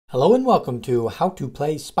Hello and welcome to How to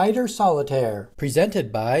Play Spider Solitaire,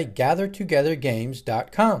 presented by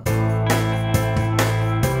GatherTogetherGames.com.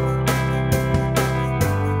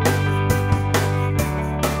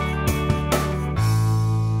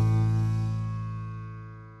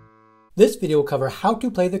 This video will cover how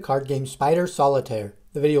to play the card game Spider Solitaire.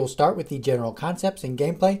 The video will start with the general concepts and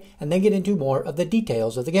gameplay and then get into more of the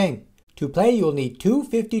details of the game. To play, you will need two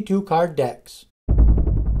 52 card decks.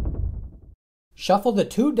 Shuffle the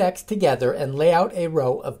two decks together and lay out a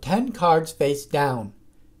row of 10 cards face down.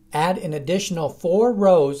 Add an additional 4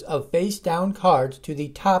 rows of face down cards to the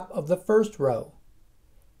top of the first row.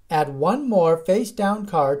 Add one more face down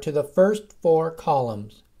card to the first 4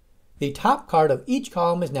 columns. The top card of each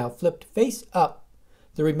column is now flipped face up.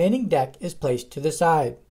 The remaining deck is placed to the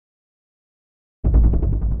side.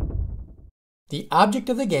 The object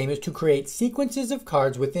of the game is to create sequences of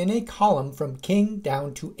cards within a column from king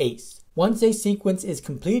down to ace. Once a sequence is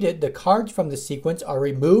completed, the cards from the sequence are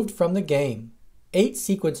removed from the game. 8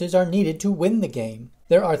 sequences are needed to win the game.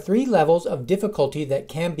 There are 3 levels of difficulty that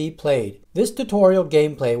can be played. This tutorial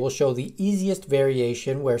gameplay will show the easiest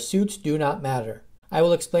variation where suits do not matter. I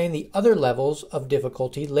will explain the other levels of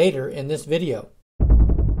difficulty later in this video.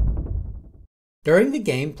 During the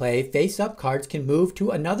gameplay, face-up cards can move to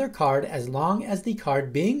another card as long as the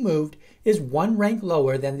card being moved is 1 rank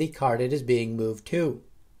lower than the card it is being moved to.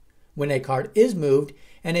 When a card is moved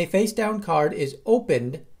and a face-down card is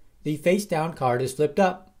opened, the face-down card is flipped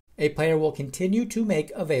up. A player will continue to make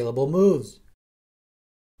available moves.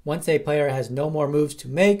 Once a player has no more moves to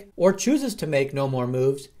make or chooses to make no more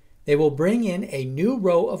moves, they will bring in a new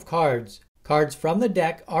row of cards. Cards from the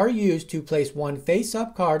deck are used to place one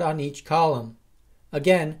face-up card on each column.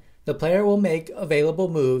 Again, the player will make available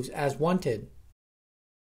moves as wanted.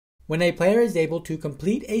 When a player is able to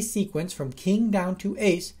complete a sequence from king down to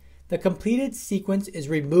ace, the completed sequence is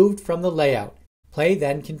removed from the layout. Play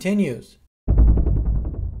then continues.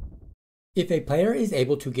 If a player is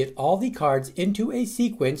able to get all the cards into a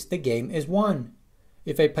sequence, the game is won.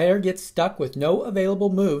 If a player gets stuck with no available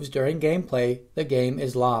moves during gameplay, the game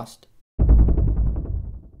is lost.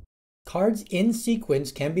 Cards in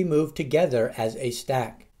sequence can be moved together as a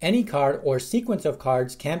stack. Any card or sequence of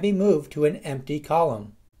cards can be moved to an empty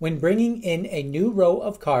column. When bringing in a new row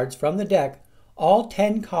of cards from the deck, all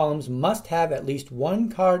 10 columns must have at least 1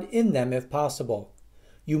 card in them if possible.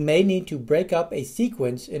 You may need to break up a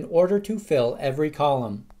sequence in order to fill every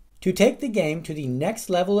column. To take the game to the next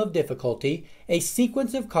level of difficulty, a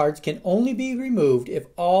sequence of cards can only be removed if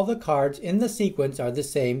all the cards in the sequence are the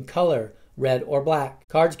same color, red or black.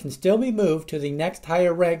 Cards can still be moved to the next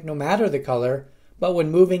higher rank no matter the color, but when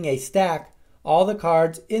moving a stack, all the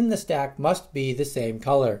cards in the stack must be the same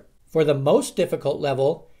color. For the most difficult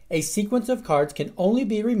level, a sequence of cards can only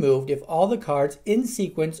be removed if all the cards in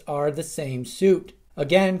sequence are the same suit.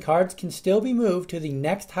 Again, cards can still be moved to the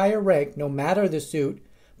next higher rank no matter the suit,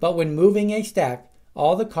 but when moving a stack,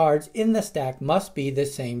 all the cards in the stack must be the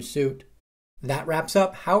same suit. That wraps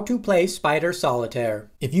up how to play Spider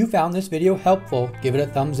Solitaire. If you found this video helpful, give it a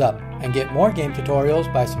thumbs up and get more game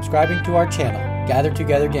tutorials by subscribing to our channel, Gather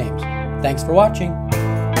Together Games. Thanks for watching.